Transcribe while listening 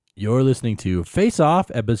You're listening to Face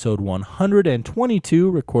Off, episode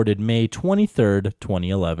 122, recorded May 23rd,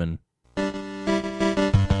 2011.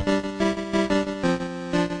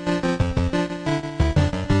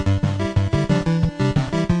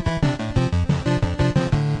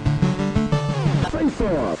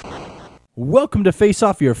 Welcome to Face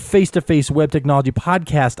Off, your face-to-face web technology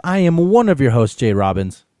podcast. I am one of your hosts, Jay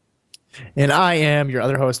Robbins. And I am your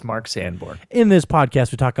other host, Mark Sanborn. In this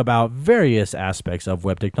podcast, we talk about various aspects of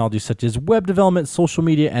web technology, such as web development, social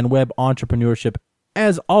media, and web entrepreneurship.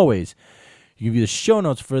 As always, you can view the show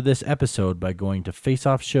notes for this episode by going to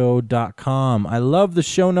faceoffshow.com. I love the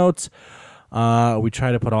show notes. We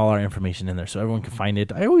try to put all our information in there so everyone can find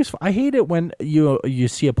it. I hate it when you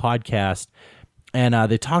see a podcast and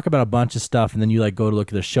they talk about a bunch of stuff, and then you go to look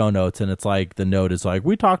at the show notes, and it's like the note is like,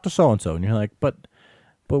 we talked to so-and-so, and you're like, But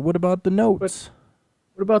what about the notes?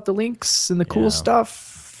 What about the links and the cool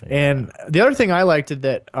stuff? Yeah. And the other thing I liked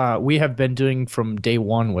that we have been doing from day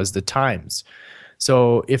one was the times.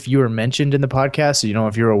 So if you were mentioned in the podcast,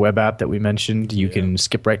 if you're a web app that we mentioned, you can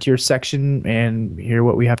skip right to your section and hear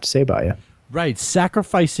what we have to say about you. Right.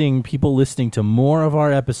 Sacrificing people listening to more of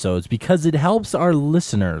our episodes because it helps our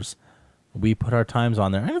listeners. We put our times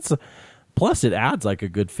on there. And plus, it adds like a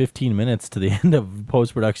good 15 minutes to the end of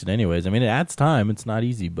post-production anyways. I mean, it adds time. It's not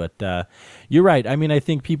easy, but you're right. I mean, I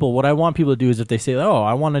think what I want people to do is if they say, oh,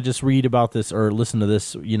 I want to just read about this or listen to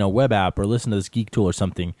this, web app or listen to this geek tool or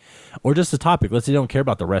something, or just the topic. Let's say they don't care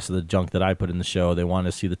about the rest of the junk that I put in the show. They want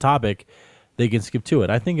to see the topic. They can skip to it.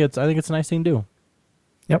 I think it's a nice thing to do.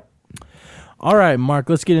 Yep. All right, Mark,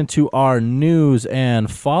 let's get into our news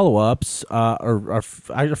and follow-ups. Our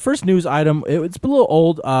first news item, it's a little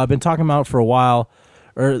old. I've been talking about it for a while,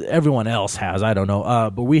 or everyone else has, I don't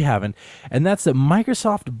know, but we haven't. And that's that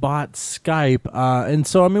Microsoft bought Skype. And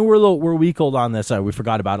so, I mean, we're a week old on this. We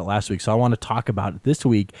forgot about it last week, so I want to talk about it this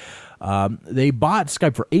week. They bought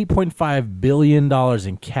Skype for $8.5 billion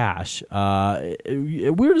in cash.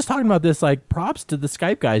 We were just talking about this, props to the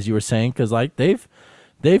Skype guys you were saying, because,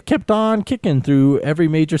 they've kept on kicking through every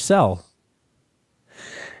major sell.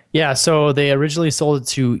 Yeah, so they originally sold it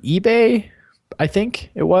to eBay, I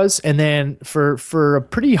think it was, and then for a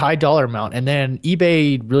pretty high dollar amount. And then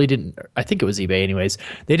eBay really didn't, I think it was eBay anyways,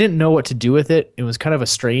 they didn't know what to do with it. It was kind of a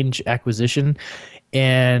strange acquisition.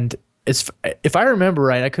 And if I remember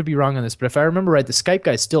right, I could be wrong on this, but if I remember right, the Skype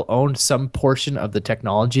guys still owned some portion of the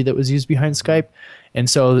technology that was used behind Skype. And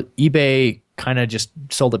so eBay kind of just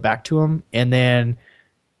sold it back to them. And then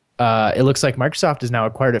it looks like Microsoft has now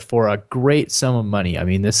acquired it for a great sum of money. I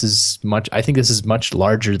mean, I think this is much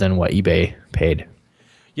larger than what eBay paid.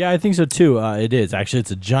 Yeah, I think so too. It is. Actually,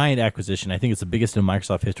 it's a giant acquisition. I think it's the biggest in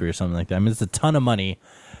Microsoft history or something like that. I mean, it's a ton of money.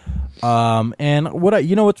 And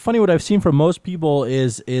what's funny, what I've seen from most people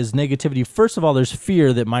is negativity. First of all, there's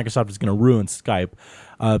fear that Microsoft is going to ruin Skype.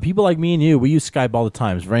 People like me and you, we use Skype all the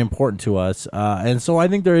time. It's very important to us. And so I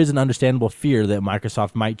think there is an understandable fear that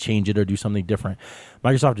Microsoft might change it or do something different.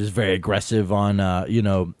 Microsoft is very aggressive on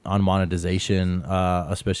monetization,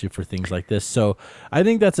 especially for things like this. So I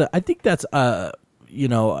think that's to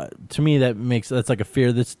me, that's like a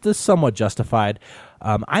fear that's somewhat justified.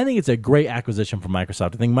 I think it's a great acquisition for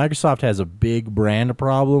Microsoft. I think Microsoft has a big brand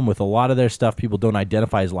problem with a lot of their stuff people don't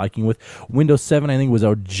identify as liking with. Windows 7, I think, was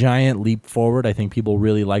a giant leap forward. I think people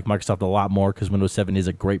really like Microsoft a lot more because Windows 7 is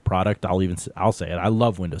a great product. I'll say it. I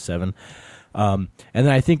love Windows 7. And then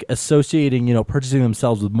I think associating, purchasing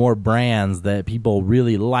themselves with more brands that people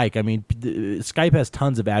really like. I mean, Skype has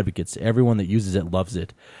tons of advocates. Everyone that uses it loves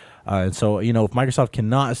it. And so, if Microsoft can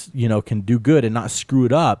do good and not screw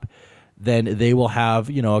it up, then they will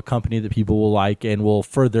have, a company that people will like and will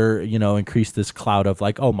further, increase this cloud of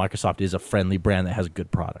Microsoft is a friendly brand that has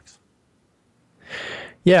good products.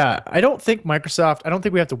 Yeah, I don't think we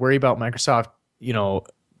have to worry about Microsoft,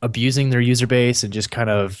 abusing their user base and just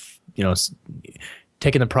kind of,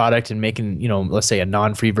 taking the product and making, let's say a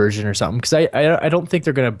non-free version or something. Because I don't think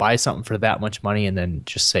they're going to buy something for that much money and then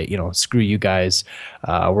just say, screw you guys.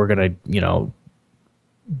 We're going to,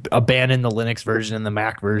 abandon the Linux version and the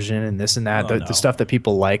Mac version and this and that, the stuff that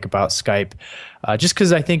people like about Skype. Just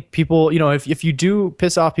because I think people, if you do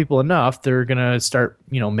piss off people enough, they're going to start,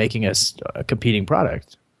 making a competing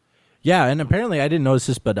product. Yeah, and apparently I didn't notice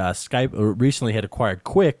this, but Skype recently had acquired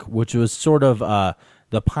Quick, which was sort of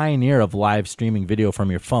the pioneer of live streaming video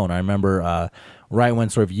from your phone. I remember right when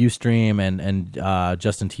sort of Ustream and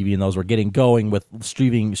Justin TV and those were getting going with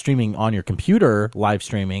streaming on your computer, live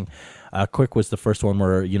streaming. Quick was the first one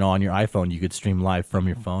where, on your iPhone, you could stream live from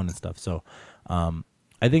your phone and stuff. So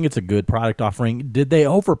I think it's a good product offering. Did they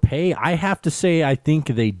overpay? I have to say, I think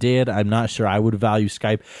they did. I'm not sure. I would value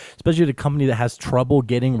Skype, especially at a company that has trouble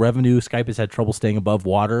getting revenue. Skype has had trouble staying above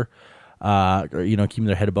water, keeping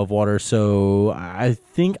their head above water. So I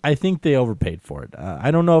think they overpaid for it.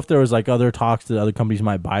 I don't know if there was like other talks that other companies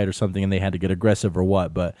might buy it or something, and they had to get aggressive or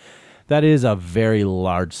what. But that is a very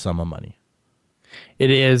large sum of money. It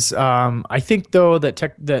is. I think though that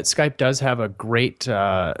Skype does have a great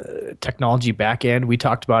technology backend. We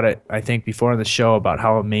talked about it, I think, before on the show about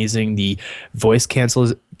how amazing the voice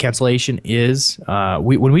cancellation is.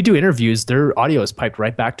 When we do interviews, their audio is piped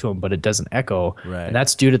right back to them, but it doesn't echo. Right. And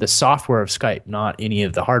that's due to the software of Skype, not any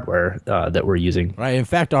of the hardware that we're using. Right. In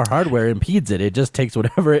fact, our hardware impedes it. It just takes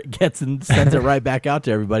whatever it gets and sends it right back out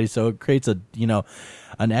to everybody. So it creates an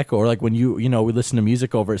echo. Or like when we listen to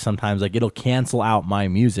music over it sometimes, like it'll cancel out my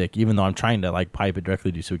music, even though I'm trying to like pipe it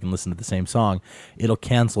directly to you so we can listen to the same song. It'll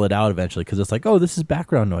cancel it out eventually because it's like, oh, this is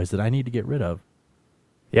background noise that I need to get rid of.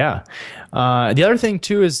 Yeah. The other thing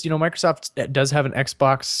too is, Microsoft does have an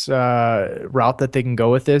Xbox route that they can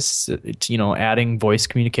go with this. Adding voice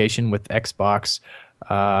communication with Xbox.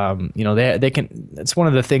 They can. It's one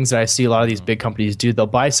of the things that I see a lot of these big companies do. They'll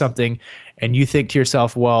buy something, and you think to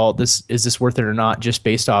yourself, well, is this worth it or not? Just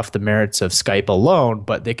based off the merits of Skype alone,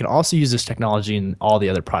 but they can also use this technology in all the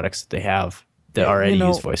other products that they have that already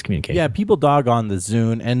use voice communication. Yeah, people dog on the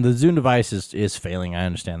Zune, and the Zune device is failing. I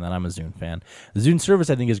understand that. I'm a Zune fan. The Zune service,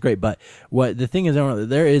 I think, is great, but what the thing is,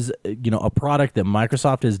 there is a product that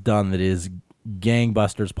Microsoft has done that is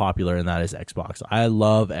gangbusters popular, and that is Xbox. I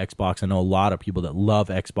love Xbox. I know a lot of people that love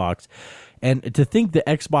Xbox. And to think that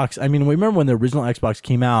Xbox, I mean, remember when the original Xbox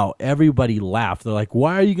came out, everybody laughed. They're like,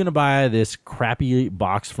 why are you going to buy this crappy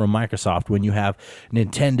box from Microsoft when you have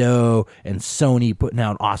Nintendo and Sony putting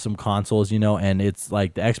out awesome consoles, and it's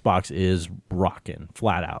like the Xbox is rocking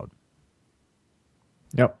flat out.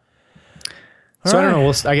 Yep. So I don't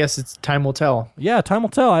know. I guess time will tell. Yeah, time will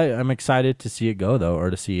tell. I'm excited to see it go though, or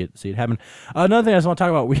to see it happen. Another thing I just want to talk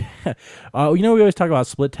about, we always talk about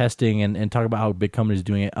split testing and talk about how big companies are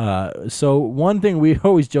doing it. So one thing we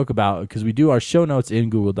always joke about, because we do our show notes in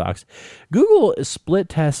Google Docs, Google split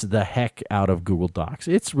tests the heck out of Google Docs.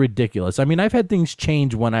 It's ridiculous. I mean, I've had things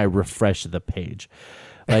change when I refresh the page.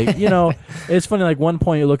 Like, it's funny, like one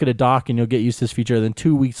point you look at a doc and you'll get used to this feature, then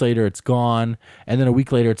 2 weeks later it's gone, and then a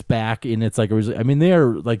week later it's back, and it's like,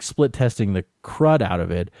 they're like split testing the crud out of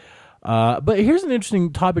it. But here's an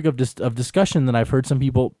interesting topic of discussion that I've heard some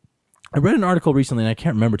people. I read an article recently, and I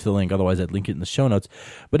can't remember to the link, otherwise I'd link it in the show notes,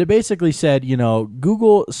 but it basically said,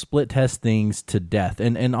 Google split tests things to death,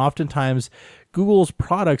 and oftentimes Google's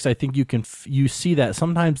products, I think you see that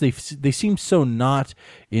sometimes they seem so not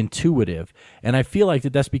intuitive, and I feel like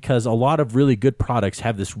that's because a lot of really good products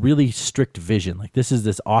have this really strict vision, like this is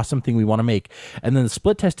this awesome thing we want to make, and then the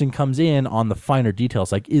split testing comes in on the finer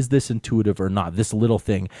details, like is this intuitive or not, this little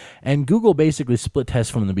thing, and Google basically split tests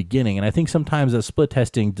from the beginning, and I think sometimes that split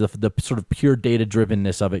testing, the sort of pure data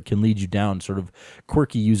drivenness of it can lead you down sort of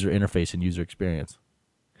quirky user interface and user experience.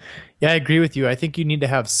 Yeah, I agree with you. I think you need to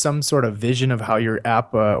have some sort of vision of how your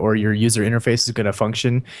app or your user interface is going to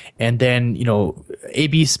function. And then,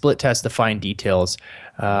 A/B split test the fine details.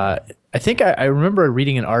 I think I remember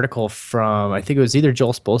reading an article from, I think it was either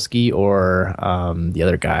Joel Spolsky or the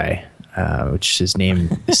other guy, which his name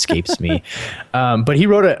escapes me. But he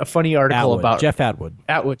wrote a funny article about Jeff Atwood.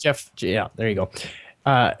 Yeah, there you go.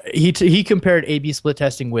 He compared A/B split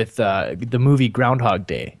testing with the movie Groundhog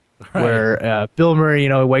Day. Right. Where Bill Murray,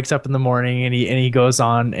 wakes up in the morning and he goes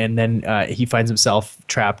on, and then he finds himself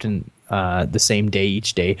trapped in the same day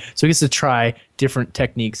each day. So he gets to try different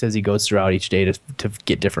techniques as he goes throughout each day to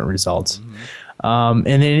get different results. Mm-hmm.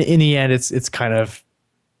 And then in the end, it's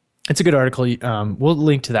a good article. We'll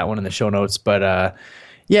link to that one in the show notes. But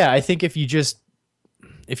I think if you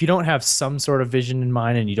don't have some sort of vision in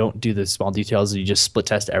mind and you don't do the small details, you just split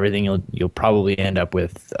test everything, you'll probably end up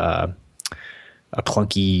with a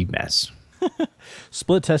clunky mess.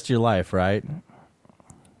 Split test your life, right?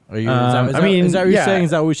 Are you? Is that what you're saying?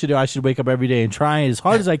 Is that what we should do? I should wake up every day and try as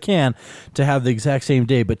hard as I can to have the exact same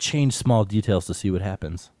day, but change small details to see what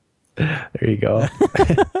happens. There you go.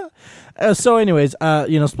 So, anyways,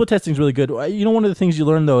 split testing is really good. One of the things you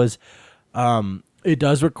learn though is, it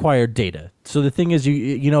does require data. So the thing is,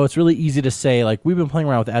 it's really easy to say, like we've been playing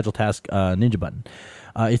around with Agile Task Ninja Button.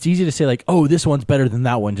 it's easy to say like, oh, this one's better than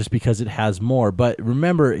that one just because it has more. But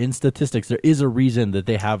remember, in statistics, there is a reason that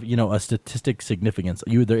they have, a statistic significance.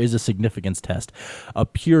 There is a significance test. A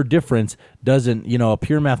pure difference doesn't, a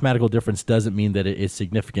pure mathematical difference doesn't mean that it is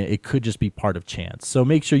significant. It could just be part of chance. So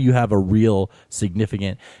make sure you have a real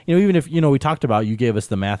significant, even if, we talked about, you gave us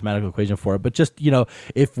the mathematical equation for it, but just,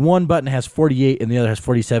 if one button has 48 and the other has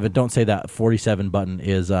 47, don't say that 47 button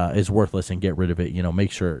is worthless and get rid of it.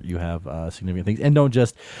 Make sure you have significant things, and don't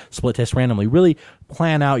just split test randomly. Really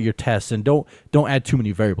plan out your tests, and don't add too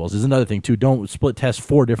many variables. Is another thing too. Don't split test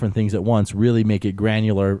 4 different things at once. Really make it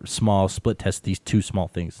granular, small. Split test these 2 small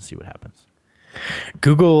things and see what happens.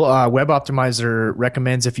 Google Web Optimizer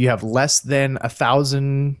recommends if you have less than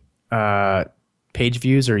 1,000 page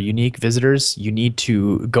views or unique visitors, you need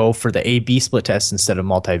to go for the A/B split test instead of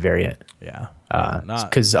multivariate. Yeah.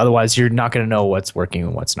 Because otherwise you're not going to know what's working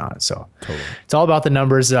and what's not. So Totally. It's all about the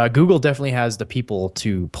numbers. Google definitely has the people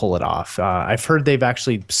to pull it off. I've heard they've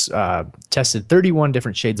actually tested 31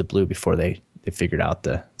 different shades of blue before they figured out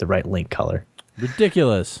the right link color.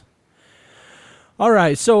 Ridiculous. All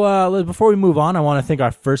right, so before we move on, I want to thank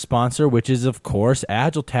our first sponsor, which is, of course,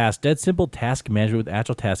 AgileTask. Dead simple task management with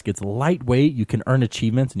AgileTask. It's lightweight. You can earn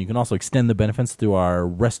achievements, and you can also extend the benefits through our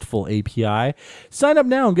RESTful API. Sign up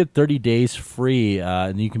now and get 30 days free.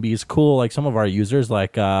 And you can be as cool like some of our users,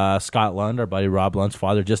 like Scott Lund, our buddy Rob Lund's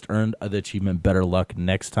father, just earned the achievement Better Luck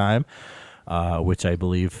Next Time. Which I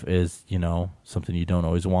believe is, something you don't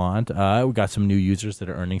always want. We got some new users that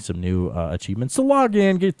are earning some new achievements. So log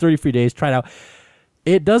in, get 30 free days, try it out.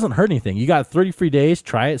 It doesn't hurt anything. You got 30 free days.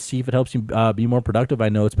 Try it. See if it helps you be more productive. I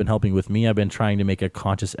know it's been helping with me. I've been trying to make a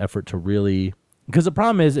conscious effort to really... Because the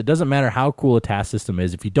problem is, it doesn't matter how cool a task system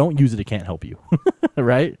is. If you don't use it, it can't help you.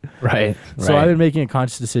 Right? Right. So I've been making a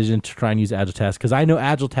conscious decision to try and use AgileTask because I know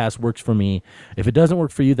AgileTask works for me. If it doesn't work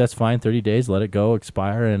for you, that's fine. 30 days. Let it go,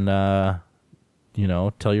 expire, and,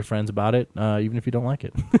 tell your friends about it, even if you don't like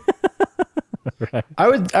it. Right.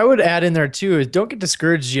 I would add in there too is don't get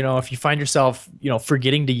discouraged, if you find yourself,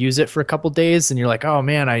 forgetting to use it for a couple of days and you're like, oh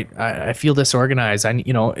man, I feel disorganized. Maybe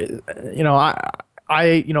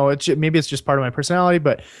it's just part of my personality,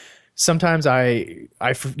 but sometimes I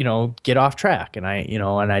get off track and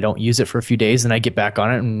I don't use it for a few days and I get back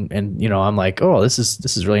on it and I'm like, oh, this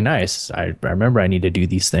is really nice. I remember I need to do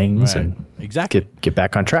these things and exactly get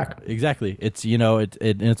back on track. Exactly. It's,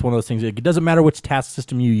 it's one of those things. It doesn't matter which task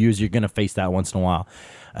system you use. You're going to face that once in a while.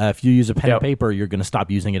 If you use a pen and paper, you're going to stop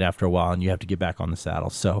using it after a while and you have to get back on the saddle.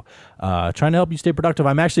 So trying to help you stay productive.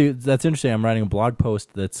 That's interesting. I'm writing a blog post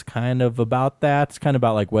that's kind of about that. It's kind of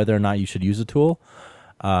about like whether or not you should use a tool.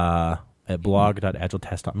 At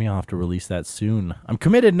blog.agiletest.me. I'll have to release that soon. I'm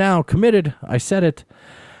committed now. Committed. I said it.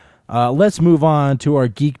 Let's move on to our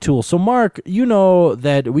geek tool. So, Mark, you know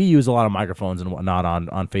that we use a lot of microphones and whatnot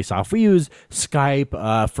on Face Off. We use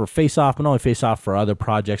Skype for Face Off, but not only Face Off for other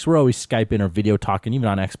projects. We're always Skyping or video talking, even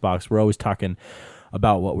on Xbox. We're always talking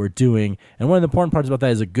about what we're doing. And one of the important parts about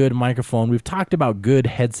that is a good microphone. We've talked about good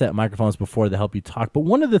headset microphones before that help you talk. But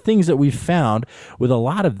one of the things that we've found with a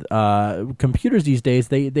lot of computers these days,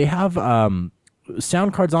 they have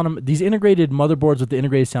sound cards on them. These integrated motherboards with the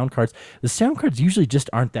integrated sound cards, the sound cards usually just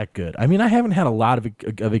aren't that good. I mean, I haven't had a lot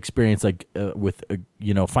of experience with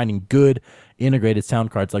finding good integrated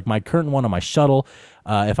sound cards. Like my current one on my shuttle,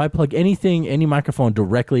 if I plug any microphone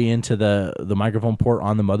directly into the microphone port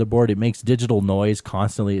on the motherboard, it makes digital noise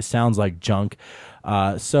constantly. It sounds like junk.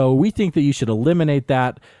 So we think that you should eliminate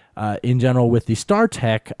that in general with the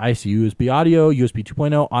StarTech IC USB audio, USB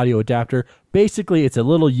 2.0 audio adapter. Basically, it's a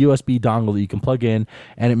little USB dongle that you can plug in,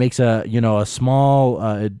 and it makes a small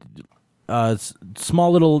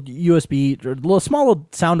little USB, small little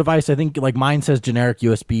sound device. I think like mine says generic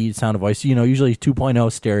USB sound device, usually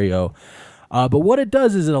 2.0 stereo. But what it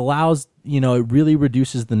does is it allows, it really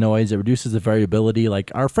reduces the noise. It reduces the variability.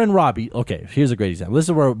 Like our friend Robbie, okay, here's a great example. This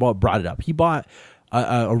is where I brought it up. He bought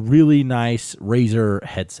a really nice Razer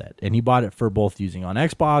headset, and he bought it for both using on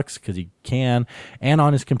Xbox because he can, and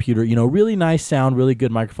on his computer. Really nice sound, really good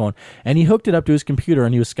microphone. And he hooked it up to his computer,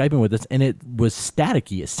 and he was Skyping with us, and it was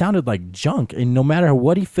staticky. It sounded like junk, and no matter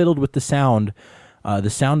what he fiddled with the sound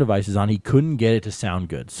devices on, he couldn't get it to sound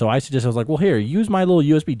good. So I was like, well, here, use my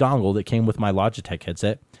little USB dongle that came with my Logitech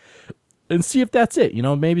headset, and see if that's it.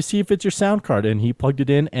 Maybe see if it's your sound card. And he plugged it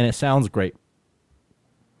in, and it sounds great.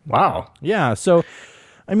 Wow. Yeah. So,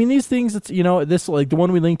 I mean, these things, it's, this, like the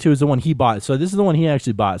one we linked to is the one he bought. So this is the one he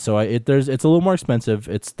actually bought. So it's a little more expensive.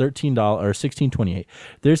 It's $13 or $16.28.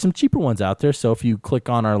 There's some cheaper ones out there. So if you click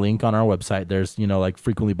on our link on our website, there's, like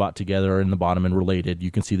frequently bought together in the bottom and related, you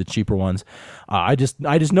can see the cheaper ones. I just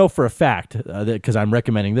know for a fact that, because I'm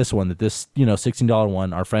recommending this one, that this, $16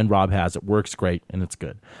 one, our friend Rob has, it works great and it's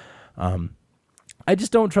good. I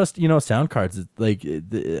just don't trust, sound cards.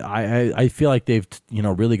 I feel like they've,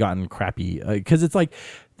 really gotten crappy because it's like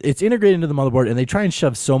it's integrated into the motherboard and they try and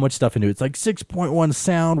shove so much stuff into it. It's like 6.1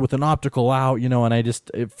 sound with an optical out, and I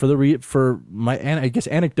just I guess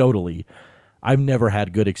anecdotally, I've never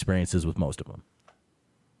had good experiences with most of them.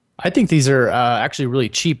 I think these are actually really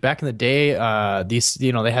cheap. Back in the day,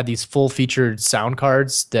 they had these full featured sound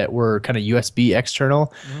cards that were kind of USB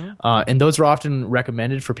external, and those were often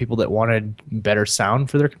recommended for people that wanted better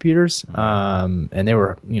sound for their computers. And they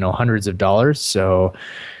were, hundreds of dollars. So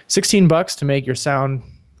 $16 to make your sound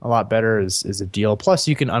a lot better is a deal. Plus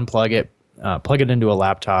you can unplug it, plug it into a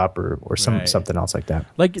laptop or something else like that.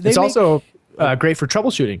 It's also great for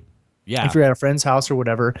troubleshooting. Yeah. If you're at a friend's house or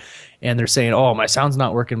whatever, and they're saying, "Oh, my sound's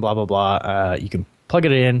not working," blah blah blah, you can plug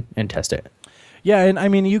it in and test it. Yeah, and I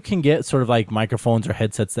mean, you can get sort of like microphones or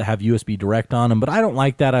headsets that have USB direct on them, but I don't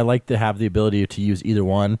like that. I like to have the ability to use either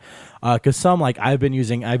one, because some, like I've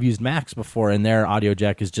used Macs before, and their audio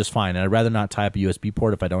jack is just fine, and I'd rather not tie up a USB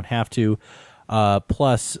port if I don't have to.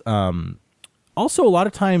 Plus, also, a lot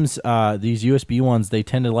of times, these USB ones, they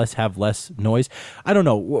tend to have less noise. I don't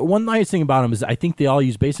know. One nice thing about them is I think they all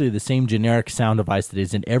use basically the same generic sound device that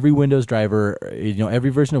is in every Windows driver, every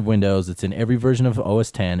version of Windows. It's in every version of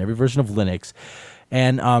OS X, every version of Linux.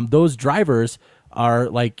 And those drivers are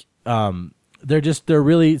like... they're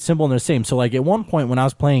really simple and they're the same. So like at one point when I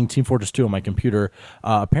was playing Team Fortress 2 on my computer,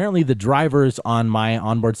 apparently the drivers on my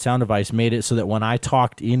onboard sound device made it so that when I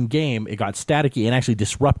talked in game, it got staticky and actually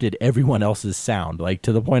disrupted everyone else's sound, like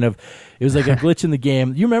to the point of it was like a glitch in the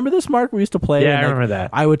game. You remember this, Mark? We used to play. Yeah, and, I remember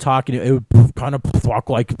that. I would talk and it would kind of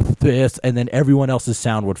talk like this, and then everyone else's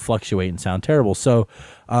sound would fluctuate and sound terrible. So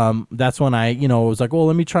that's when I, was like, well,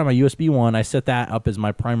 let me try my USB one. I set that up as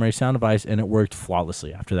my primary sound device, and it worked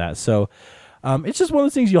flawlessly after that. So it's just one of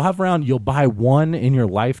those things you'll have around. You'll buy one in your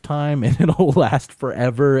lifetime, and it'll last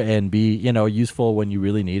forever and be, useful when you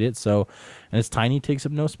really need it. So, and it's tiny, takes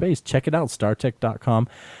up no space. Check it out, StarTech.com.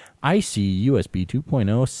 IC USB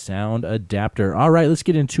 2.0 sound adapter. All right, let's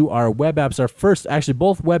get into our web apps. Our first, actually,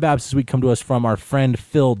 both web apps this week come to us from our friend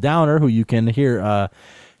Phil Downer, who you can hear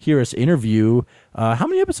us interview. How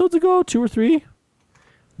many episodes ago? 2 or 3?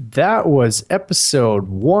 That was episode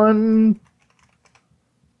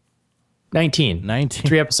 119.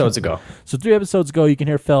 3 episodes ago. So 3 episodes ago, you can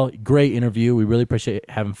hear Phil. Great interview. We really appreciate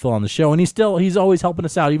having Phil on the show. And he's always helping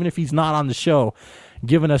us out, even if he's not on the show,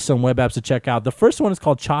 giving us some web apps to check out. The first one is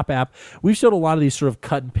called Chop App. We've showed a lot of these sort of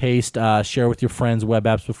cut and paste, share with your friends web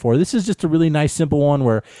apps before. This is just a really nice, simple one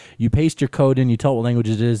where you paste your code in, you tell what language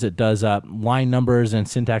it is. It does line numbers and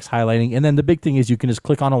syntax highlighting. And then the big thing is you can just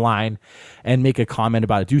click on a line and make a comment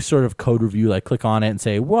about it. Do sort of code review, like click on it and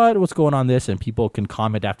say, what's going on this? And people can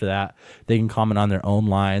comment after that. They can comment on their own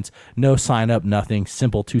lines. No sign up, nothing.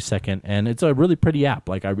 Simple 2-second. And it's a really pretty app.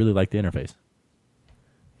 Like, I really like the interface.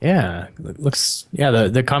 Yeah,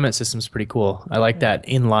 the comment system's pretty cool. I like that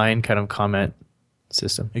inline kind of comment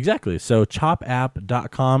system. Exactly. So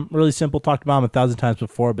chopapp.com, really simple. Talked about them 1,000 times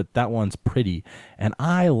before, but that one's pretty. And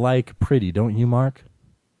I like pretty, don't you, Mark?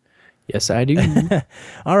 Yes, I do.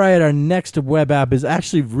 All right, our next web app is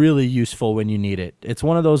actually really useful when you need it. It's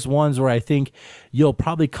one of those ones where I think you'll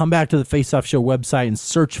probably come back to the Face Off Show website and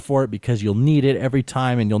search for it because you'll need it every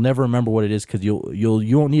time, and you'll never remember what it is because you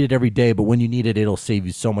won't need it every day, but when you need it, it'll save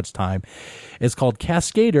you so much time. It's called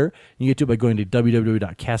Cascader. You get to it by going to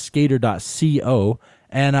www.cascader.co.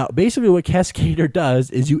 And basically what Cascader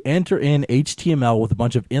does is you enter in HTML with a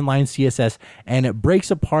bunch of inline CSS, and it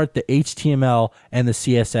breaks apart the HTML and the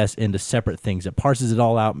CSS into separate things. It parses it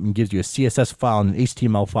all out and gives you a CSS file and an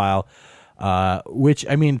HTML file, which,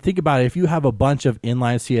 I mean, think about it. If you have a bunch of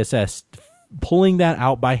inline CSS, pulling that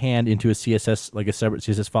out by hand into a CSS, like a separate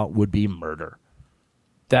CSS file, would be murder.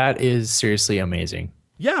 That is seriously amazing.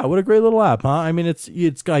 Yeah, what a great little app, huh? I mean, it's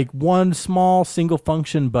like one small single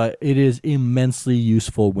function, but it is immensely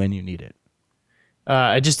useful when you need it.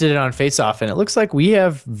 I just did it on Face Off, and it looks like we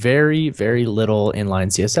have very, very little inline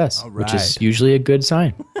CSS, which is usually a good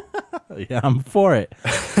sign. Yeah, I'm for it.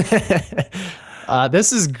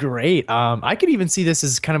 This is great. I could even see this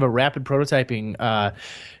as kind of a rapid prototyping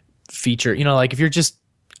feature. Like if you're just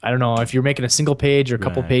I don't know if you're making a single page or a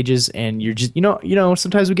couple Right. pages, and you're just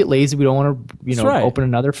sometimes we get lazy. We don't want to That's right. open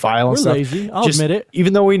another file and We're stuff. lazy. I'll Just, admit it.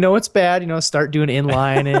 Even though we know it's bad, start doing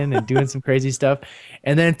inlining and doing some crazy stuff,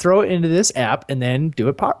 and then throw it into this app, and then do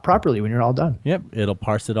it properly when you're all done. Yep, it'll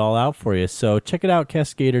parse it all out for you. So check it out,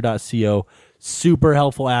 Cascader.co. Super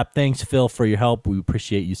helpful app. Thanks, Phil, for your help. We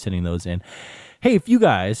appreciate you sending those in. Hey, if you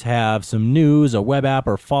guys have some news, a web app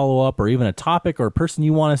or follow-up, or even a topic or a person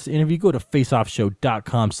you want us to interview, go to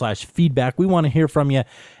faceoffshow.com/feedback. We want to hear from you,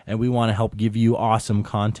 and we want to help give you awesome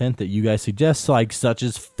content that you guys suggest, like such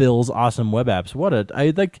as Phil's awesome web apps.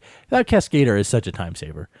 I like that Cascader is such a time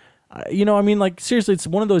saver. Seriously, it's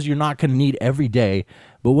one of those you're not going to need every day,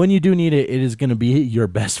 but when you do need it, it is going to be your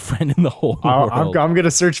best friend in the whole world. I'm going to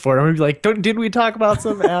search for it. I'm going to be like, did we talk about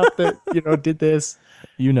some app that, did this?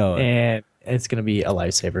 And it's going to be a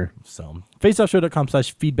lifesaver. So,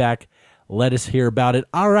 faceoffshow.com/feedback. Let us hear about it.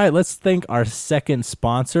 All right, let's thank our second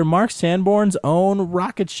sponsor, Mark Sanborn's own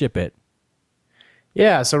Rocket Ship It.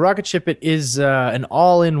 Yeah, so Rocket Ship It is an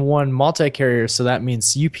all-in-one multi-carrier, so that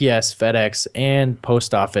means UPS, FedEx, and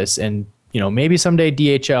Post Office, and maybe someday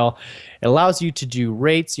DHL. It allows you to do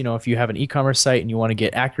rates. If you have an e-commerce site and you want to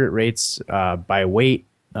get accurate rates by weight,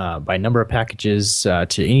 by number of packages, to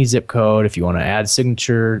any zip code, if you want to add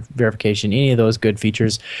signature verification, any of those good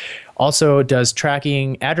features. Also, it does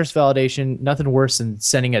tracking, address validation. Nothing worse than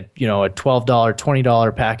sending a $12,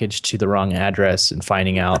 $20 package to the wrong address and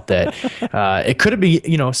finding out that it could be.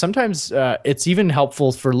 Sometimes it's even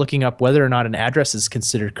helpful for looking up whether or not an address is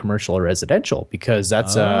considered commercial or residential, because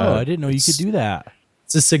that's I didn't know you could do that.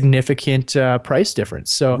 It's a significant price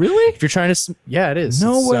difference. So really, if you're trying to, yeah, it is.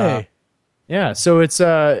 No way. Yeah, so it's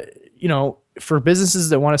for businesses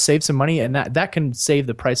that want to save some money, and that can save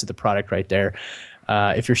the price of the product right there.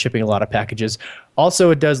 If you're shipping a lot of packages.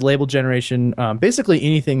 Also, it does label generation. Basically,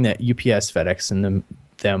 anything that UPS, FedEx, and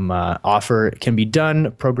them offer can be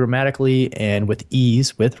done programmatically and with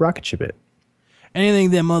ease with Rocket Ship It.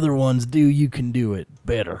 Anything them other ones do, you can do it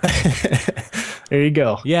better. There you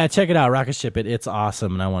go. Yeah, check it out, Rocket Ship It. It's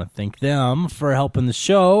awesome, and I want to thank them for helping the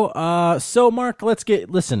show. So, Mark, we're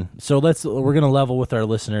gonna level with our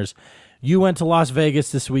listeners. You went to Las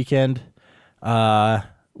Vegas this weekend,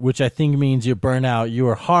 which I think means you burn out. You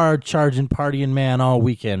were hard charging, partying man all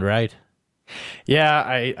weekend, right?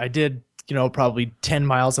 Yeah, I did. Probably 10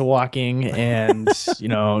 miles of walking and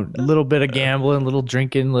a little bit of gambling, little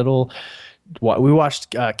drinking, we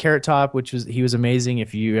watched Carrot Top, he was amazing.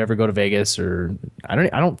 If you ever go to Vegas, or I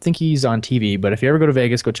don't think he's on TV, but if you ever go to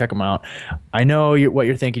Vegas, go check him out. I know what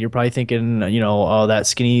you're thinking. You're probably thinking, oh, that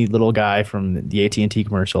skinny little guy from the AT&T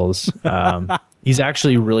commercials. He's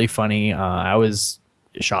actually really funny. I was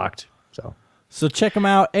shocked. So check him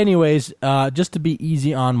out. Anyways, just to be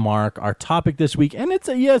easy on Mark, our topic this week, and it's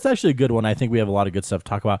actually a good one. I think we have a lot of good stuff to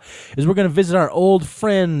talk about, is we're going to visit our old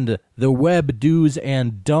friend, the web do's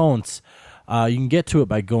and don'ts. You can get to it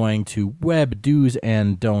by going to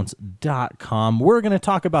webdo'sanddon'ts.com. We're going to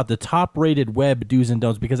talk about the top-rated web do's and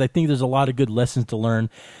don'ts because I think there's a lot of good lessons to learn.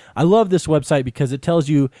 I love this website because it tells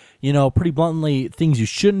you, pretty bluntly, things you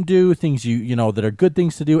shouldn't do, things that are good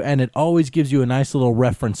things to do, and it always gives you a nice little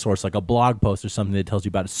reference source, like a blog post or something that tells you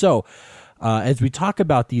about it. So, as we talk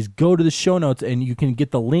about these, go to the show notes and you can get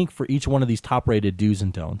the link for each one of these top-rated do's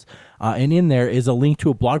and don'ts. And in there is a link to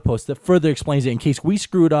a blog post that further explains it in case we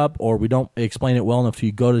screwed up or we don't explain it well enough. So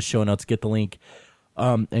you go to the show notes, get the link,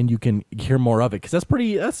 and you can hear more of it. Because a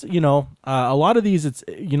lot of these, it's,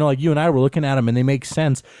 like you and I were looking at them and they make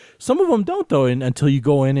sense. Some of them don't, though, until you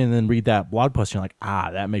go in and then read that blog post. You're like,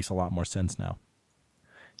 that makes a lot more sense now.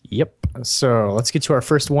 Yep. So let's get to our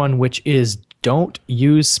first one, which is don't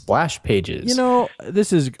use splash pages.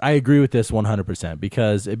 I agree with this 100%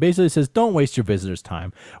 because it basically says don't waste your visitors'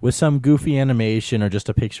 time with some goofy animation or just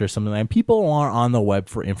a picture or something like that. People are on the web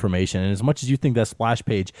for information, and as much as you think that splash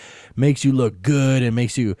page makes you look good and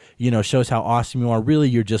makes you, shows how awesome you are, really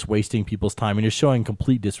you're just wasting people's time and you're showing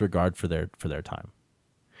complete disregard for their time.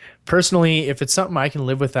 Personally, if it's something I can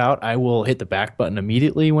live without, I will hit the back button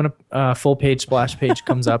immediately when a full page splash page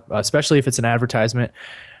comes up, especially if it's an advertisement.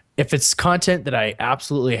 If it's content that I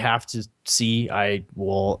absolutely have to see, I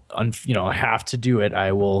will, have to do it.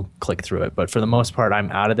 I will click through it. But for the most part,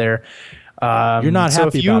 I'm out of there. You're not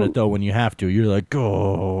happy about it, though, when you have to. You're like,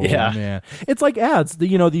 oh, yeah, man. It's like ads,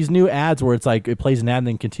 these new ads where it's like it plays an ad and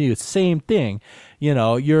then continues. Same thing.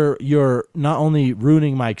 You're not only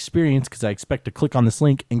ruining my experience because I expect to click on this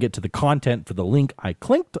link and get to the content for the link I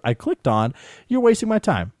clicked on, you're wasting my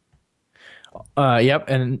time. Yep,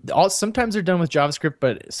 and sometimes they're done with JavaScript,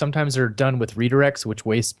 but sometimes they're done with redirects, which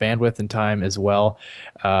waste bandwidth and time as well.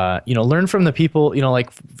 Learn from the people.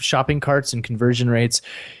 Like shopping carts and conversion rates.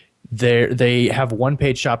 They have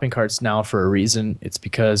one-page shopping carts now for a reason. It's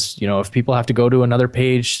because if people have to go to another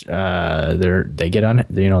page, they get on.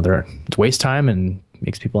 It's waste time and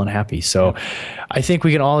makes people unhappy. So, I think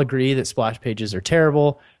we can all agree that splash pages are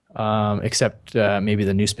terrible, except maybe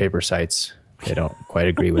the newspaper sites. They don't quite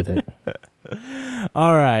agree with it.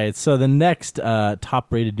 All right. So the next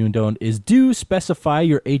top-rated do and don't is do specify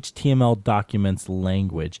your HTML documents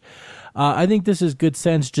language. I think this is good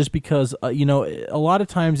sense just because, a lot of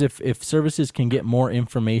times if services can get more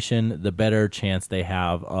information, the better chance they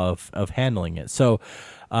have of handling it. So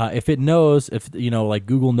if like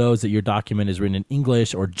Google knows that your document is written in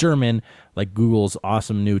English or German, like Google's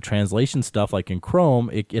awesome new translation stuff like in Chrome,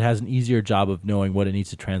 it has an easier job of knowing what it needs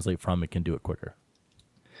to translate from. It can do it quicker.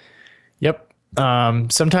 Yep.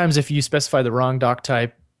 Sometimes if you specify the wrong doc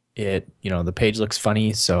type, the page looks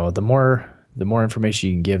funny. So the more information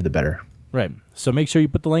you can give, the better. Right. So make sure you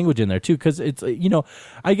put the language in there too, because it's,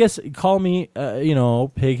 I guess call me,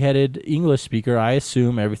 pig-headed English speaker. I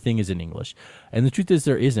assume everything is in English. And the truth is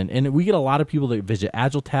there isn't. And we get a lot of people that visit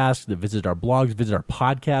Agile Task, that visit our blogs, visit our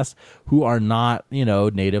podcasts, who are not,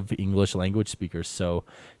 native English language speakers. So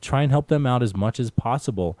try and help them out as much as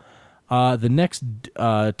possible. The next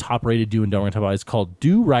top-rated do and don't we're going to talk about is called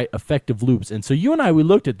Do Write Effective Loops. And so you and I, we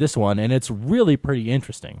looked at this one, and it's really pretty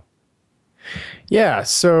interesting. Yeah.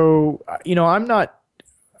 So,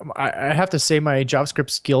 I have to say my JavaScript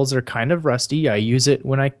skills are kind of rusty. I use it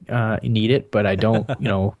when I need it, but I don't,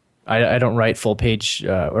 I don't write full page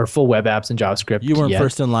or full web apps in JavaScript. You weren't yet.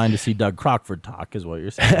 first in line to see Doug Crockford talk, is what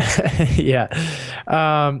you're saying. Yeah.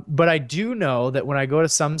 But I do know that when I go to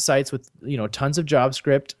some sites with, tons of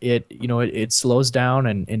JavaScript, it slows down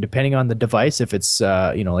and depending on the device, if it's,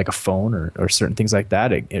 like a phone or certain things like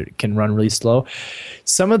that, it can run really slow.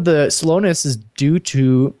 Some of the slowness is due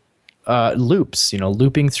to loops,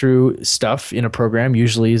 looping through stuff in a program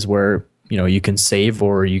usually is where, you can save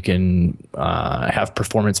or you can have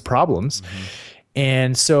performance problems. Mm-hmm.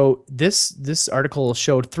 And so this article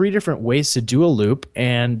showed 3 different ways to do a loop,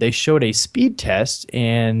 and they showed a speed test,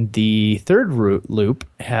 and the third loop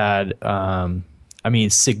had,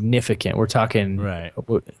 significant. We're talking, right?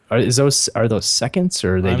 Are those seconds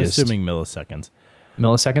or are they? I'm assuming milliseconds.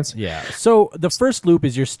 Milliseconds? Yeah. So the first loop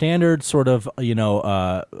is your standard sort of,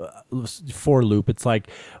 for loop. It's like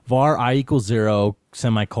var I equals 0,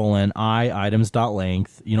 semicolon, I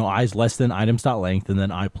items.length, I is less than items.length, and then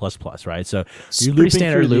I plus plus, right? So you're pretty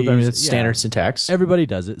standard loop. It's standard syntax. Everybody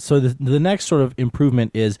does it. So the next sort of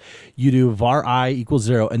improvement is you do var I equals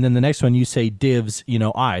 0, and then the next one you say divs,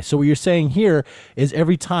 I. So what you're saying here is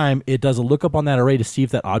every time it does a lookup on that array to see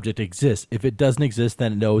if that object exists. If it doesn't exist,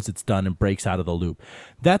 then it knows it's done and breaks out of the loop.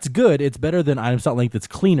 That's good. It's better than items.length. It's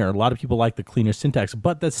cleaner. A lot of people like the cleaner syntax,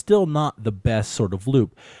 but that's still not the best sort of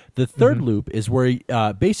loop. The third loop is where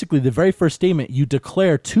basically the very first statement, you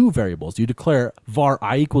declare 2 variables. You declare var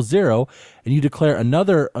I equals 0, and you declare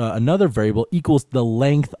another variable equals the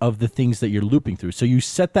length of the things that you're looping through. So you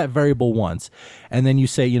set that variable once, and then you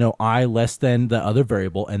say, I less than the other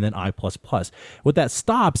variable, and then I plus plus. What that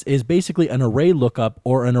stops is basically an array lookup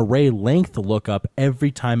or an array length lookup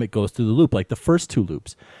every time it goes through the loop, like the first 2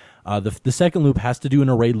 loops. The second loop has to do an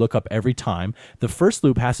array lookup every time. The first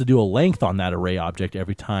loop has to do a length on that array object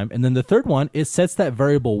every time. And then the third one, it sets that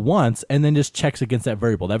variable once and then just checks against that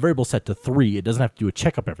variable. That variable is set to 3. It doesn't have to do a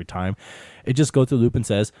checkup every time. It just goes through the loop and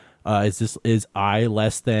says, is I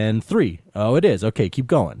less than 3? Oh, it is. Okay, keep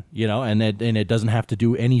going. And it doesn't have to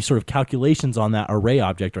do any sort of calculations on that array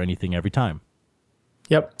object or anything every time.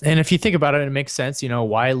 Yep. And if you think about it, it makes sense.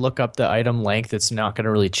 Why look up the item length? It's not going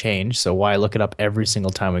to really change. So why look it up every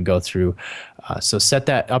single time we go through? So set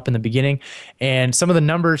that up in the beginning. And some of the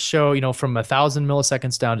numbers show, from 1,000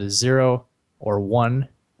 milliseconds down to 0 or 1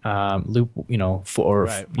 loop, in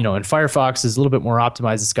Firefox is a little bit more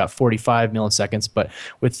optimized. It's got 45 milliseconds, but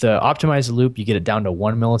with the optimized loop, you get it down to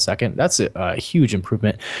 1 millisecond. That's a huge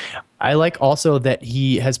improvement. I like also that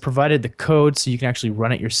he has provided the code so you can actually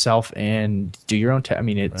run it yourself and do your own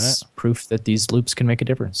it's proof that these loops can make a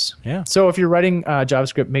difference. Yeah. So if you're writing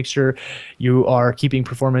JavaScript, make sure you are keeping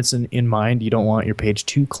performance in mind. You don't want your page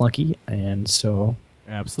too clunky. And so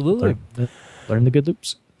absolutely learn the good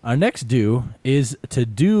loops. Our next do is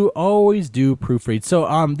to always do proofread.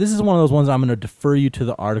 So this is one of those ones I'm going to defer you to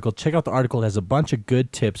the article. Check out the article. It has a bunch of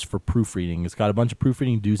good tips for proofreading. It's got a bunch of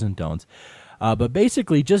proofreading do's and don'ts. But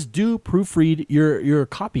basically, just proofread your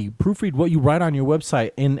copy. Proofread what you write on your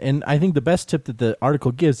website. And I think the best tip that the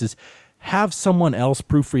article gives is have someone else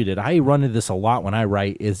proofread it. I run into this a lot when I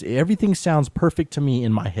write, is everything sounds perfect to me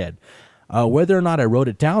in my head. Whether or not I wrote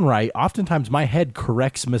it down right, oftentimes my head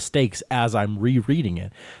corrects mistakes as I'm rereading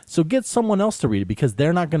it. So get someone else to read it, because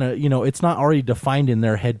they're not going to, it's not already defined in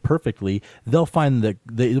their head perfectly. They'll find the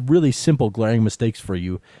really simple glaring mistakes for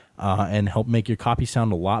you and help make your copy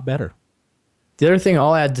sound a lot better. The other thing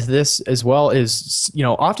I'll add to this as well is,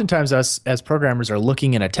 oftentimes us as programmers are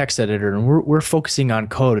looking in a text editor and we're focusing on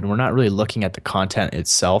code and we're not really looking at the content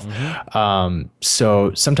itself.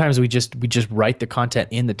 So sometimes we just write the content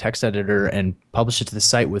in the text editor and publish it to the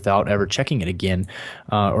site without ever checking it again,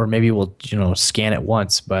 or maybe we'll scan it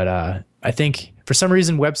once. But I think for some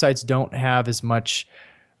reason websites don't have as much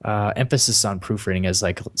emphasis on proofreading as,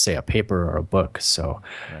 like, say, a paper or a book. So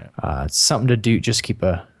it's something to do. Just keep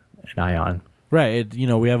an eye on. Right.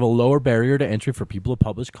 We have a lower barrier to entry for people to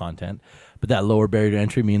publish content, but that lower barrier to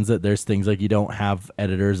entry means that there's things like you don't have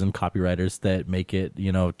editors and copywriters that make it,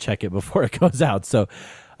 check it before it goes out. So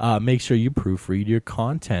make sure you proofread your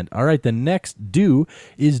content. All right. The next do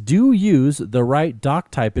is use the right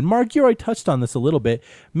doc type. And Mark, you already touched on this a little bit.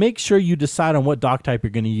 Make sure you decide on what doc type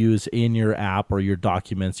you're going to use in your app or your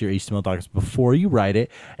documents, your HTML documents, before you write it,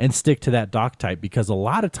 and stick to that doc type, because a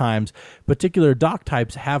lot of times particular doc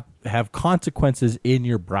types have consequences in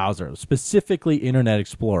your browser, specifically Internet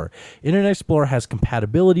Explorer. Internet Explorer has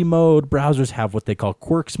compatibility mode. Browsers have what they call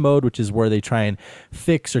quirks mode, which is where they try and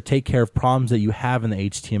fix or take care of problems that you have in the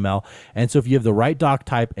HTML. And so if you have the right doc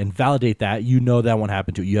type and validate that, that won't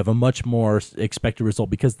happen to you. You have a much more expected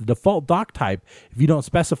result, because the default doc type, if you don't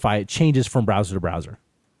specify it, changes from browser to browser.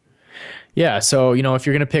 Yeah. So, if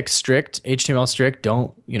you're going to pick strict, HTML strict,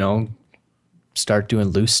 don't, start doing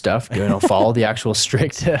loose stuff. Follow the actual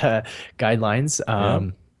strict guidelines.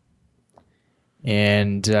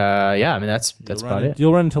 That's about it.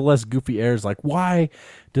 You'll run into less goofy errors, like, why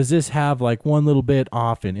does this have like one little bit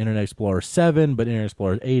off in Internet Explorer 7, but Internet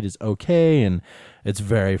Explorer 8 is okay, and it's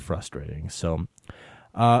very frustrating. So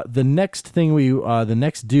the next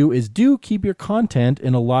do is keep your content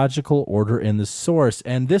in a logical order in the source.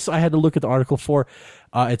 And this I had to look at the article for.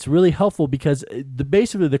 It's really helpful because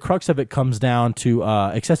basically the crux of it comes down to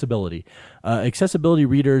accessibility. Accessibility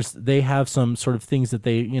readers, they have some sort of things that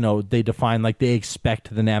they define, like they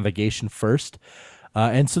expect the navigation first.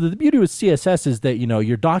 And so the beauty with CSS is that,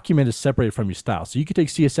 your document is separated from your style. So you can take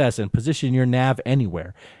CSS and position your nav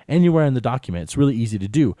anywhere in the document. It's really easy to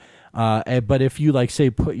do. But if you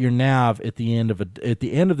put your nav at the end of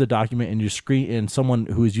the document, and your screen, and someone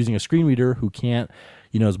who is using a screen reader who can't,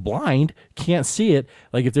 is blind, can't see it.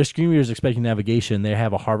 Like if their screen reader is expecting navigation, they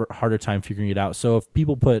have a harder time figuring it out. So if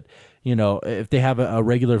people put, if they have a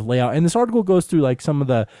regular layout, and this article goes through like some of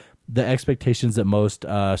the expectations that most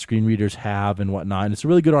screen readers have and whatnot. And it's a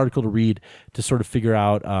really good article to read to sort of figure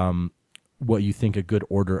out what you think a good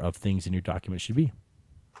order of things in your document should be.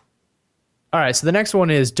 All right, so the next one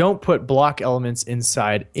is don't put block elements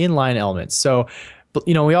inside inline elements. So,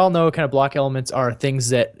 we all know kind of block elements are things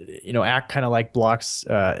that, act kind of like blocks.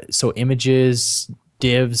 So images,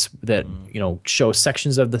 divs that, show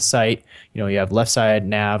sections of the site. You have left side,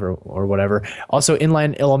 nav, or whatever. Also,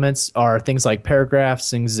 inline elements are things like paragraphs,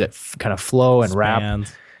 things that kind of flow and wrap.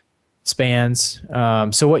 Spans.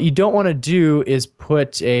 So what you don't want to do is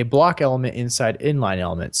put a block element inside inline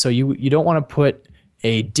elements. So you don't want to put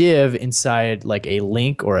a div inside like a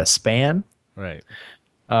link or a span. Right.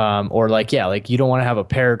 Or you don't want to have a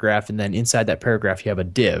paragraph and then inside that paragraph you have a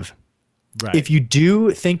div. Right. If you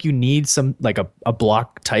do think you need some like a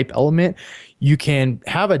block type element, you can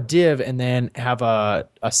have a div and then have a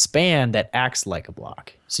span that acts like a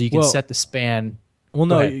block. So you can set the span. Well,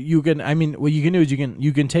 no, you can. I mean, what you can do is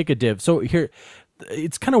you can take a div. So here,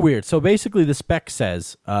 it's kind of weird. So basically, the spec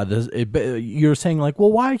says you're saying like,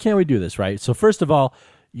 well, why can't we do this, right? So first of all,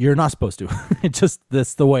 you're not supposed to.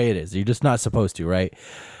 That's the way it is. You're just not supposed to, right?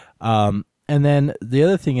 And then the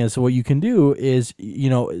other thing is, what you can do is,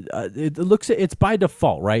 it's by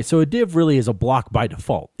default, right? So a div really is a block by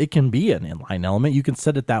default. It can be an inline element. You can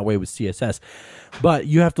set it that way with CSS, but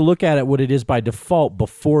you have to look at it what it is by default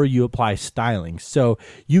before you apply styling. So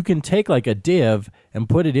you can take like a div and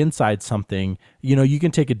put it inside something. You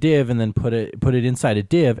can take a div and then put it inside a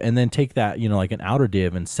div, and then take that, like an outer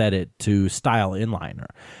div, and set it to style inline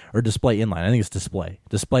or display inline. I think it's display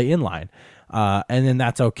inline. And then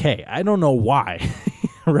that's okay. I don't know why,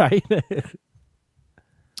 right?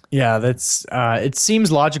 Yeah, that's it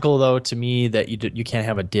seems logical though to me that you can't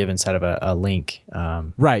have a div inside of a link.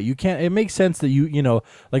 Right. You can't. It makes sense that you know,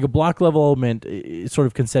 like a block level element, sort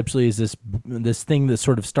of conceptually is this thing that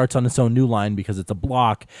sort of starts on its own new line because it's a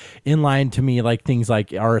block. Inline to me, like things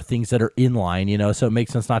like are things that are inline. You know, so it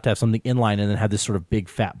makes sense not to have something inline and then have this sort of big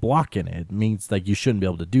fat block in it. It means like you shouldn't be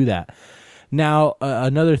able to do that. Now,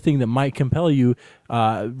 another thing that might compel you,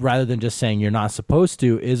 rather than just saying you're not supposed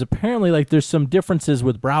to, is apparently like there's some differences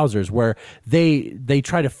with browsers where they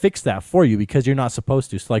try to fix that for you because you're not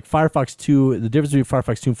supposed to. So like Firefox 2, the difference between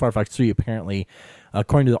Firefox 2 and Firefox 3 apparently,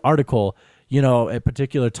 according to the article, you know, at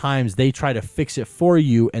particular times they try to fix it for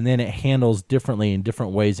you and then it handles differently in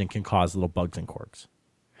different ways and can cause little bugs and quirks.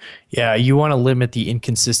 Yeah, you want to limit the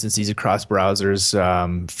inconsistencies across browsers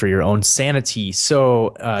for your own sanity.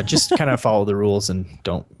 So just kind of follow the rules and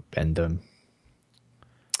don't bend them.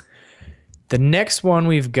 The next one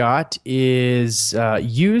we've got is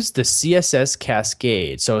use the CSS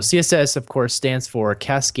cascade. So CSS, of course, stands for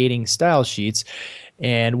Cascading Style Sheets.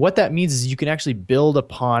 And what that means is you can actually build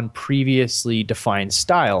upon previously defined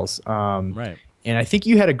styles. Right. And I think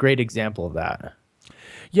you had a great example of that.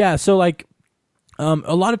 Yeah, so like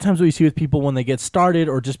a lot of times what you see with people when they get started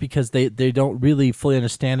or just because they don't really fully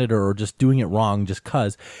understand it or just doing it wrong just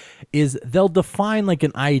because is they'll define like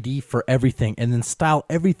an ID for everything and then style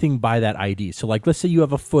everything by that ID. So like let's say you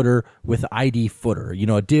have a footer with ID footer, you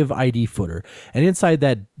know, a div ID footer. And inside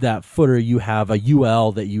that footer you have a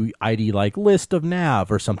UL that you ID like list of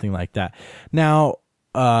nav or something like that. Now,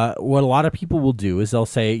 what a lot of people will do is they'll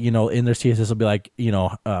say, you know, in their CSS will be like, you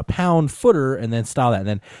know, pound footer and then style that and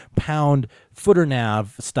then pound footer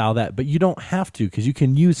nav style that, but you don't have to because you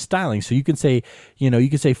can use styling. So you can say, you know, you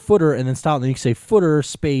can say footer and then style, and then you can say footer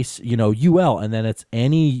space, you know, UL, and then it's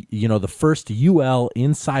any, you know, the first UL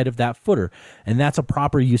inside of that footer, and that's a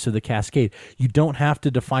proper use of the cascade. You don't have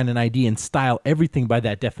to define an ID and style everything by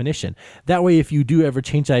that definition. That way, if you do ever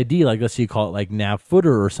change the ID, like let's say you call it like nav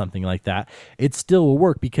footer or something like that, it still will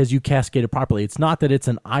work because you cascade it properly. It's not that it's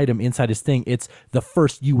an item inside this thing; it's the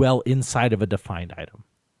first UL inside of a defined item.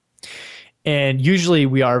 And usually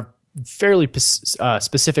we are fairly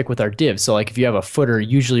specific with our divs. So like if you have a footer,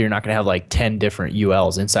 usually you're not going to have like 10 different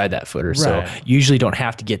ULs inside that footer. Right. So you usually don't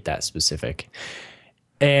have to get that specific.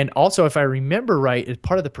 And also, if I remember right,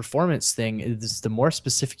 part of the performance thing is the more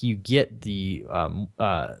specific you get, the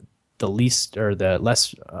least or the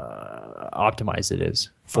less optimized it is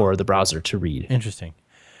for the browser to read. Interesting.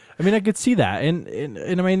 I mean, I could see that, and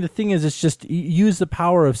I mean, the thing is, it's just use the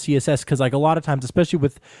power of CSS because, like, a lot of times, especially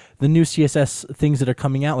with the new CSS things that are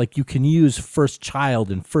coming out, like you can use first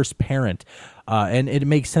child and first parent, and it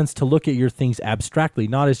makes sense to look at your things abstractly,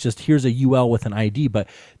 not as just here's a UL with an ID, but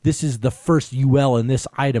this is the first UL in this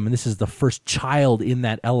item, and this is the first child in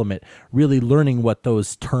that element. Really learning what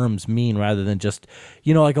those terms mean rather than just,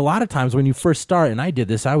 you know, like a lot of times when you first start, and I did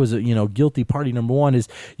this, I was, you know, guilty party number one is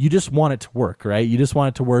you just want it to work, right? You just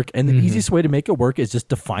want it to work, and the easiest way to make it work is just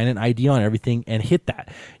define an ID on everything and hit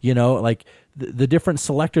that. You know, like the different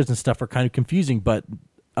selectors and stuff are kind of confusing, but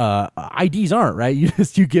IDs aren't, right?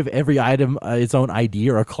 You give every item its own ID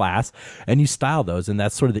or a class and you style those, and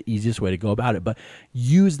that's sort of the easiest way to go about it. But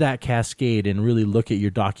use that cascade and really look at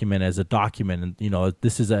your document as a document, and you know,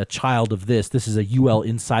 this is a child of this is a UL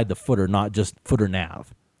inside the footer, not just footer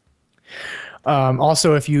nav.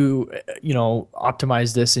 Also, if you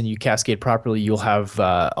optimize this and you cascade properly, you'll have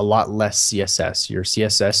a lot less CSS. Your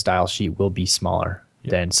CSS style sheet will be smaller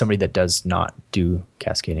than somebody that does not do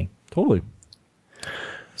cascading. Totally.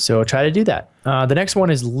 So try to do that. The next one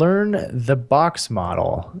is learn the box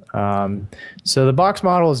model. So the box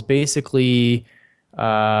model is basically,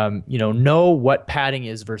 know what padding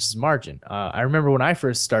is versus margin. I remember when I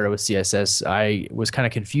first started with CSS, I was kind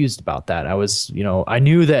of confused about that. I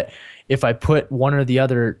knew that if I put one or the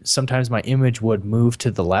other, sometimes my image would move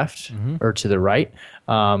to the left or to the right.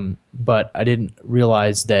 But I didn't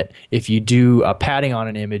realize that if you do a padding on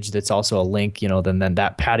an image that's also a link, then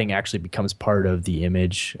that padding actually becomes part of the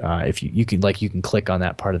image. If you can click on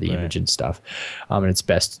that part of the image and stuff. And it's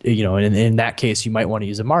best, and in that case, you might want to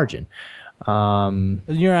use a margin.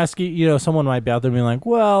 You're asking, someone might be out there being like,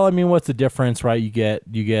 well, I mean, what's the difference, right? You get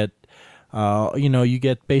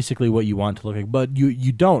basically what you want to look like, but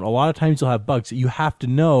you don't. A lot of times you'll have bugs. You have to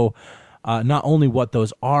know not only what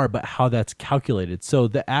those are, but how that's calculated. So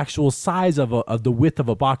the actual size of the width of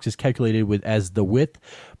a box is calculated as the width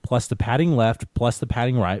plus the padding left plus the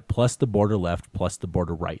padding right plus the border left plus the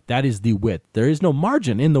border right. That is the width. There is no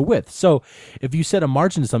margin in the width. So if you set a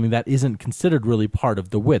margin to something, that isn't considered really part of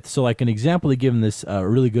the width. So like an example they give in this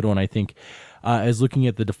really good one, I think, as looking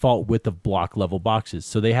at the default width of block level boxes.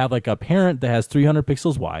 So they have like a parent that has 300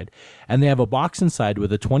 pixels wide, and they have a box inside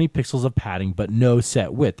with a 20 pixels of padding but no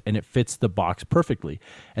set width, and it fits the box perfectly.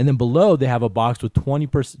 And then below they have a box with 20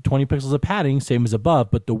 pixels of padding, same as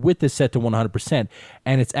above, but the width is set to 100%,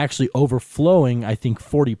 and it's actually overflowing, I think,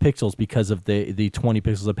 40 pixels because of the 20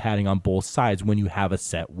 pixels of padding on both sides when you have a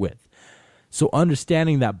set width. So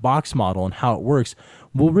understanding that box model and how it works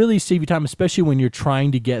will really save you time, especially when you're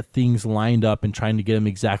trying to get things lined up and trying to get them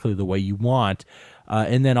exactly the way you want.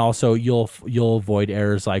 And then also you'll avoid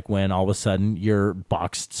errors like when all of a sudden your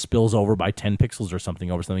box spills over by 10 pixels or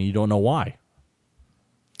something over something you don't know why.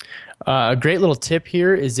 A great little tip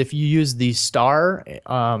here is if you use the star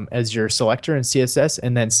as your selector in CSS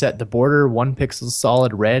and then set the border 1 pixel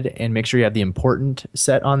solid red and make sure you have the important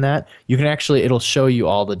set on that, you can actually, it'll show you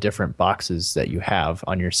all the different boxes that you have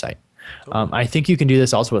on your site. I think you can do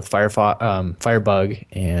this also with Firebug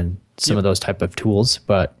and some of those type of tools,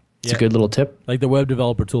 but it's a good little tip. Like the web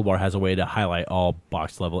developer toolbar has a way to highlight all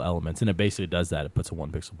box level elements, and it basically does that. It puts a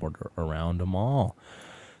 1 pixel border around them all.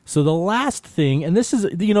 So the last thing, and this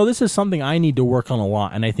is something I need to work on a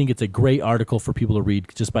lot, and I think it's a great article for people to read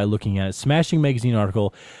just by looking at it. Smashing Magazine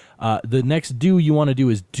article. The next you want to do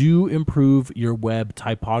is improve your web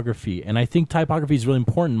typography, and I think typography is really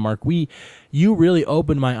important. Mark, you really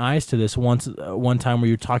opened my eyes to this one time where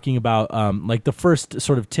you're talking about like the first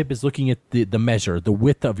sort of tip is looking at the measure, the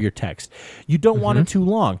width of your text. You don't want it too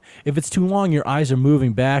long. If it's too long, your eyes are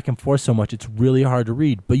moving back and forth so much it's really hard to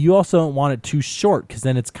read. But you also don't want it too short because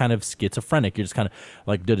then it's kind of schizophrenic. You're just kind of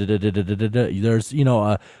like there's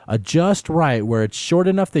a just right where it's short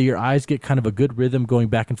enough that your eyes get kind of a good rhythm going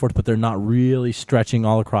back and forth, but they're not really stretching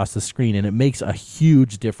all across the screen, and it makes a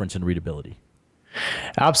huge difference in readability.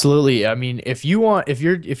 Absolutely. I mean, if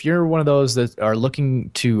you're one of those that are looking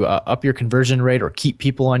to up your conversion rate or keep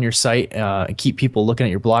people on your site and keep people looking at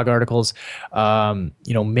your blog articles,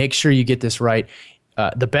 make sure you get this right.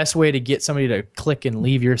 The best way to get somebody to click and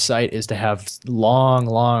leave your site is to have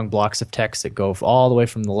long blocks of text that go all the way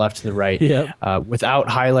from the left to the right, without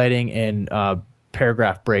highlighting and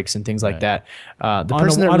paragraph breaks and things like that. The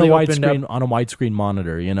person that really opened up on a widescreen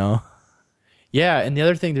monitor, Yeah, and the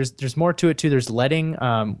other thing, there's more to it too. There's leading.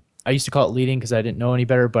 I used to call it leading because I didn't know any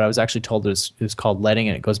better, but I was actually told it was called leading,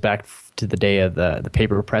 and it goes back to the day of the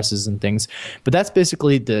paper presses and things. But that's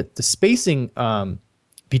basically the spacing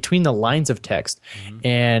between the lines of text.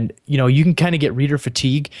 And you can kind of get reader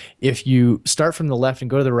fatigue if you start from the left and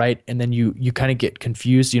go to the right, and then you kind of get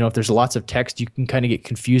confused. If there's lots of text, you can kind of get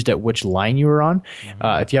confused at which line you are on.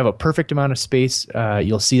 If you have a perfect amount of space,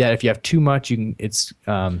 you'll see that. If you have too much, it's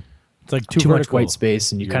like too much white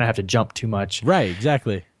space, and you kind of have to jump too much. Right,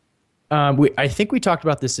 exactly. I think we talked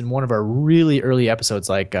about this in one of our really early episodes,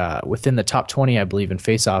 like within the top 20, I believe, in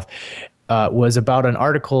Face Off. Was about an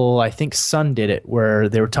article, I think Sun did it, where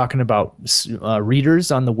they were talking about readers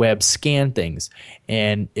on the web scan things.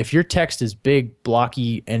 And if your text is big,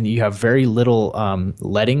 blocky, and you have very little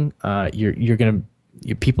leading,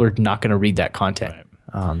 people are not going to read that content.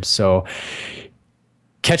 Right. So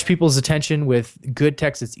catch people's attention with good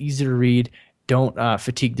text that's easy to read. Don't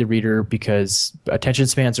fatigue the reader, because attention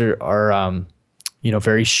spans are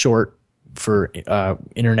very short for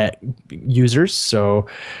internet users. So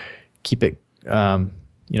keep it,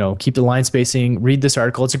 keep the line spacing. Read this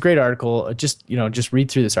article. It's a great article. Just read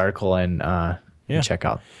through this article and check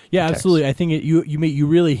out. Yeah, absolutely. I think you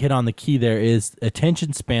really hit on the key there. Is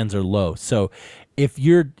attention spans are low. So if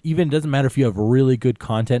it doesn't matter if you have really good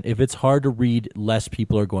content, if it's hard to read, less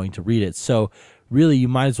people are going to read it. So really, you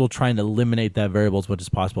might as well try and eliminate that variable as much as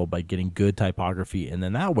possible by getting good typography, and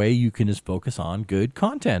then that way you can just focus on good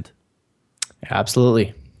content.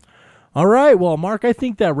 Absolutely. All right. Well, Mark, I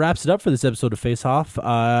think that wraps it up for this episode of Face Off.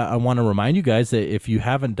 I want to remind you guys that if you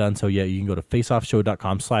haven't done so yet, you can go to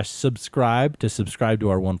faceoffshow.com/subscribe to subscribe to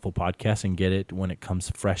our wonderful podcast and get it when it comes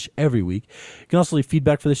fresh every week. You can also leave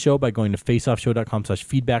feedback for the show by going to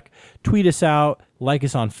faceoffshow.com/feedback. Tweet us out, like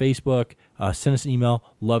us on Facebook, send us an email.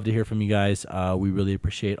 Love to hear from you guys. We really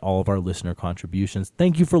appreciate all of our listener contributions.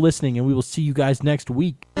 Thank you for listening, and we will see you guys next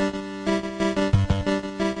week.